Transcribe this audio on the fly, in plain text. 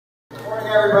Good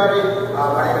morning, everybody.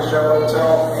 My name is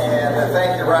Motil, and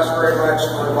thank you, Russ, very much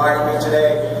for inviting me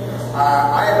today.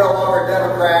 I am no longer a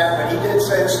Democrat, but he did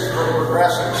say this is for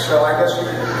progressive, so I guess you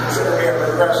can consider me a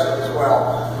progressive as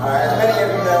well. As many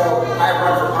of you know, I've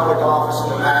run for public office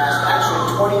in the past.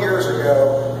 Actually, 20 years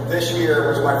ago, this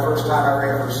year was my first time I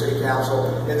ran for city council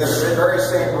in this very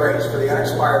same race for the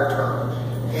unexpired term.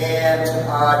 And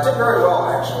I did very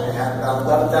well, actually. I had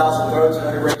about 11,000 votes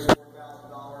and only raised $4,000.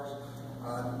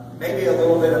 Maybe a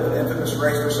little bit of an infamous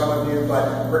race for some of you,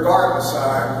 but regardless,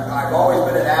 I've always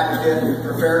been an advocate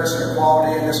for fairness and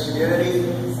equality in this community,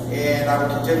 and I will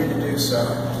continue to do so.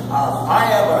 I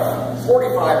am a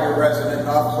 45-year resident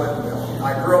of Clintonville.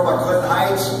 I grew up on Clinton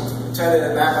Heights,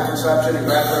 attended Immaculate Conception and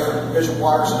graduated from Bishop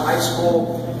Watterson High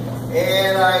School,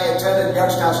 and I attended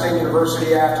Youngstown State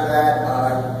University after that.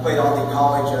 I played on the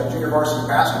college junior varsity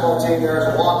basketball team there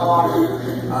as a walk-on.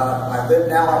 I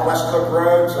live now on West Cook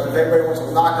Road, so if anybody wants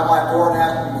to knock on my door and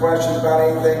ask me questions about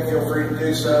anything, feel free to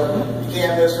do so. You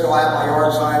can't miss it. I'll have my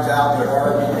yard signs out in the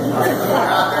yard. I'm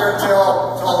out there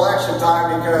until election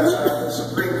time because the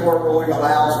Supreme Court ruling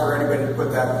allows for anybody to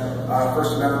put that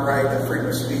First Amendment right and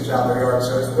freedom of speech out in their yard,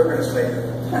 so they're going to stay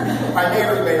there. My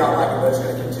neighbors may not like it, but it's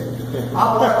going to continue.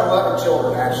 I'm one of 11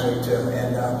 children, actually, Tim,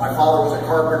 and my father was a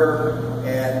carpenter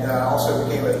and also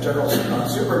became a general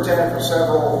superintendent for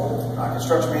several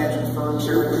construction management firms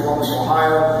here in Columbus,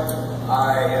 Ohio.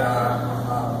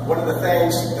 One of the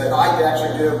things that I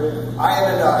actually do,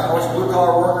 I was a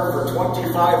blue-collar worker for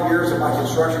 25 years of my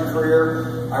construction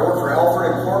career. I worked for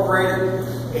Elford Incorporated,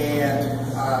 and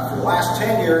for the last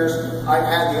 10 years, I've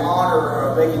had the honor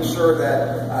of making sure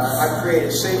that I create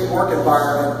a safe work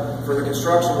environment for the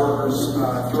construction workers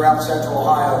throughout Central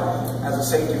Ohio. As a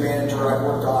safety manager, I've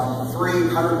worked on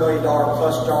 $300 million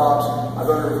plus jobs. I've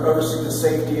overseen the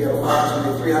safety of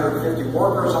approximately 350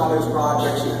 workers on those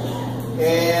projects.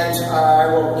 And I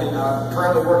will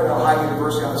currently working at Ohio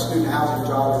University on a student housing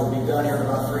job that will be done here in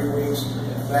about 3 weeks.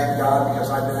 Thank God,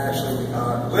 because I've been actually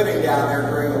living down there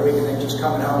during the week and then just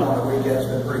coming home on the weekends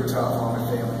has been pretty tough on my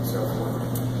family and so forth.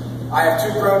 I have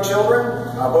 2 grown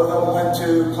children. Both of them went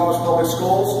to Columbus Public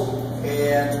Schools.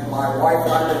 And my wife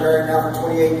and I have been married now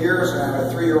for 28 years, and I have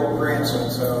a 3-year-old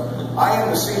grandson. So I am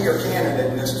the senior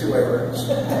candidate in this 2-way race,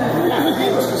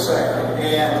 needless to say.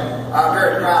 And I'm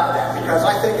very proud of that because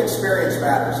I think experience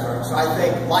matters, folks. I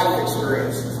think life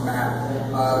experiences matter.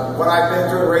 What I've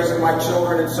been through raising my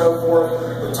children and so forth,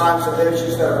 the times of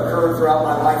issues that have occurred throughout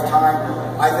my lifetime,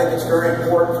 I think it's very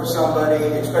important for somebody,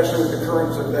 especially with the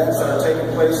current events that are taking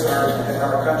place in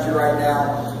our country right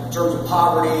now, in terms of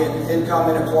poverty and income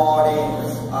inequality,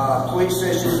 police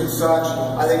issues and such.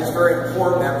 I think it's very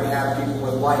important that we have people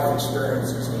with life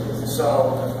experiences.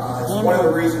 So it's one of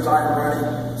the reasons I'm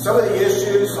running. Some of the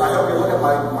issues, I hope you look at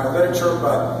my literature,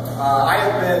 but I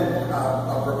have been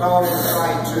a proponent of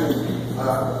trying to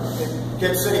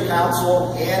get City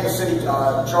Council and the City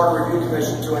Charter Review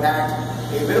Commission to enact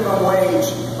a minimum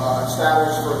wage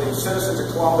established for the citizens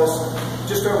of Columbus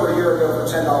just over a year ago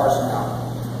for $10 an hour.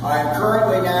 I am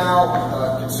currently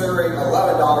now considering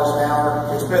 $11 an hour.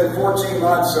 It's been 14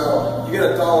 months, so you get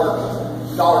a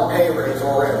dollar pay raise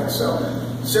already. So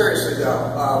seriously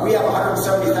though, we have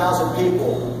 170,000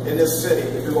 people in this city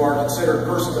who are considered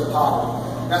persons of poverty.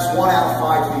 That's 1 out of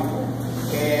 5 people.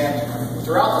 And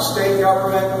throughout the state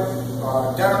government,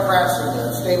 Democrats in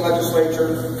the state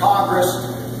legislature, Congress,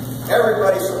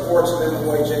 everybody supports the minimum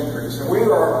wage increase. And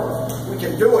we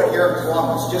can do it here in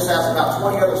Columbus, just as about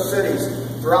 20 other cities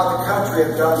throughout the country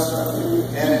have done so.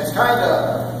 And it's kind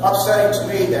of upsetting to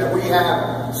me that we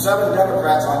have 7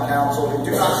 Democrats on council who do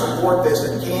not support this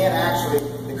and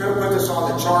they could have put this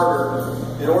on the charter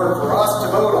in order for us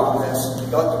to vote on this,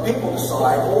 let the people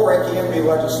decide, or it can be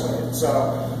legislated. So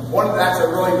that's a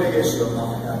really big issue of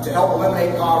mine, to help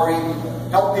eliminate poverty,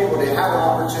 help people to have an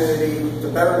opportunity to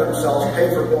better themselves, pay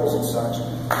for bills and such.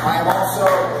 I'm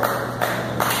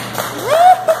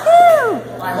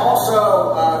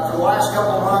also, for the last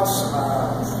couple of months,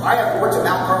 I have worked at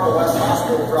Mount Carmel West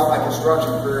Hospital throughout my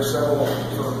construction career,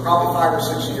 for probably 5 or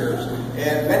 6 years.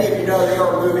 And many of you know they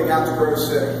are moving out to Grove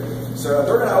City. So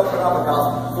they're going to open up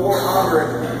about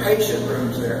 400 patient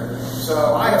rooms there.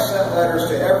 So I have sent letters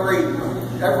to every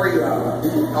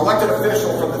elected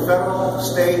official from the federal,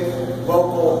 state,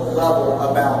 local level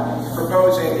about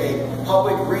proposing a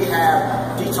public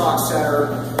rehab detox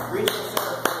center.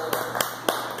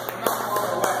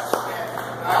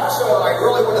 I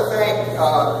really want to thank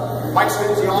Mike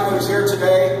Spenziano, who's here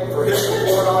today, for his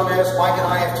support on this. Mike and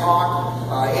I have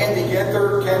talked. Andy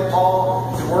Ginther, Ken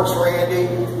Paul, who works for Andy,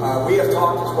 we have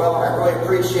talked as well, and I really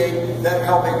appreciate them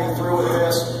helping me through with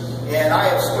this. And I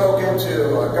have spoken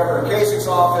to Governor Kasich's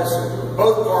office,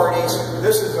 both parties.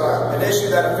 This is an issue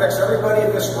that affects everybody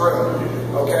in this room.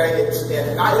 Okay, this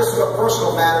is a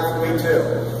personal matter for me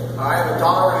too. I have a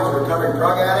daughter who's a recovering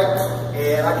drug addict,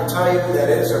 and I can tell you that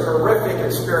it is a horrific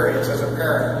experience as a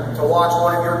parent to watch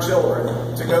one of your children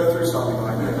to go through something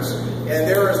like this. And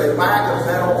there is a lack of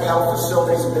mental health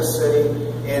facilities in this city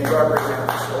and drug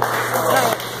rehab facilities. So,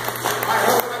 I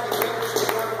hope I can get this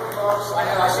for folks.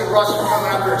 I see Russell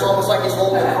coming up here. It's almost like he's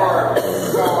holding a card.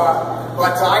 So,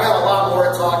 but I got a lot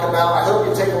more to talk about. I hope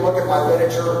you take a look at my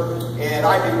literature, and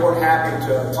I'd be more than happy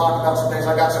to talk about some things.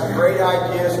 I got some great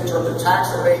ideas in terms of tax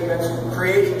abatements,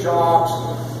 creating jobs,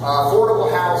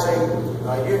 affordable housing,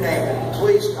 you name it.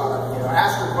 Please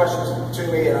ask your questions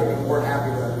to me, and I'd be more than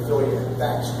happy to fill you in.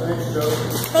 Thanks. Thanks, Joe.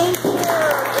 Thank you.